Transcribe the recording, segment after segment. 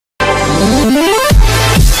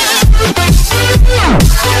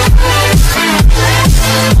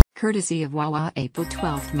Courtesy of Wawa. April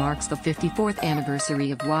 12 marks the 54th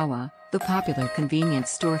anniversary of Wawa, the popular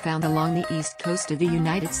convenience store found along the east coast of the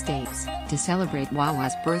United States. To celebrate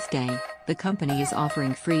Wawa's birthday, the company is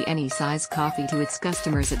offering free any-size coffee to its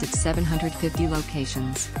customers at its 750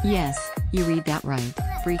 locations. Yes, you read that right,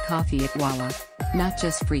 free coffee at Wawa. Not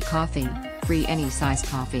just free coffee, free any-size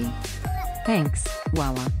coffee. Thanks,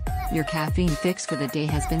 Wawa. Your caffeine fix for the day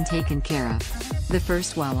has been taken care of. The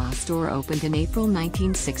first Wawa store opened in April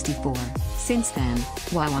 1964. Since then,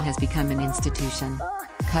 Wawa has become an institution.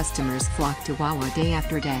 Customers flock to Wawa day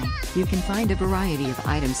after day. You can find a variety of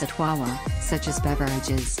items at Wawa, such as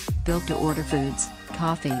beverages, built-to-order foods,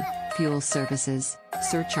 coffee, fuel services,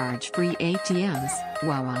 surcharge-free ATMs.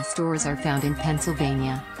 Wawa stores are found in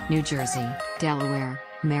Pennsylvania, New Jersey, Delaware,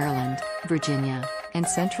 Maryland, Virginia, and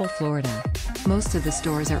Central Florida. Most of the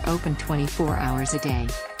stores are open 24 hours a day,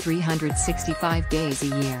 365 days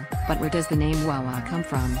a year. But where does the name Wawa come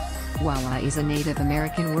from? Wawa is a Native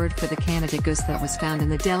American word for the Canada goose that was found in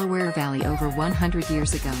the Delaware Valley over 100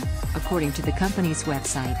 years ago. According to the company's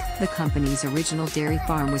website, the company's original dairy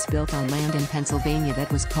farm was built on land in Pennsylvania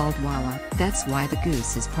that was called Wawa. That's why the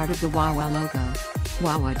goose is part of the Wawa logo.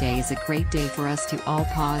 Wawa Day is a great day for us to all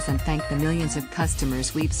pause and thank the millions of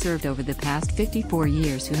customers we've served over the past 54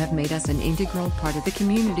 years who have made us an integral part of the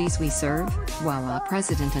communities we serve, Wawa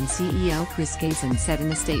President and CEO Chris Gazen said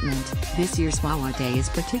in a statement. This year's Wawa Day is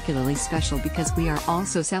particularly special because we are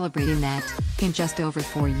also celebrating that, in just over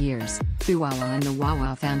 4 years, through Wawa and the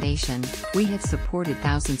Wawa Foundation, we have supported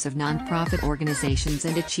thousands of nonprofit organizations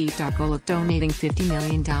and achieved our goal of donating $50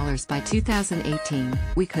 million by 2018.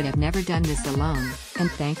 We could have never done this alone, and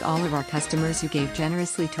thank all of our customers who gave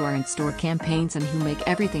generously to our in-store campaigns and who make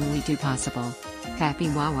everything we do possible. Happy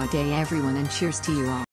Wawa Day everyone, and cheers to you all.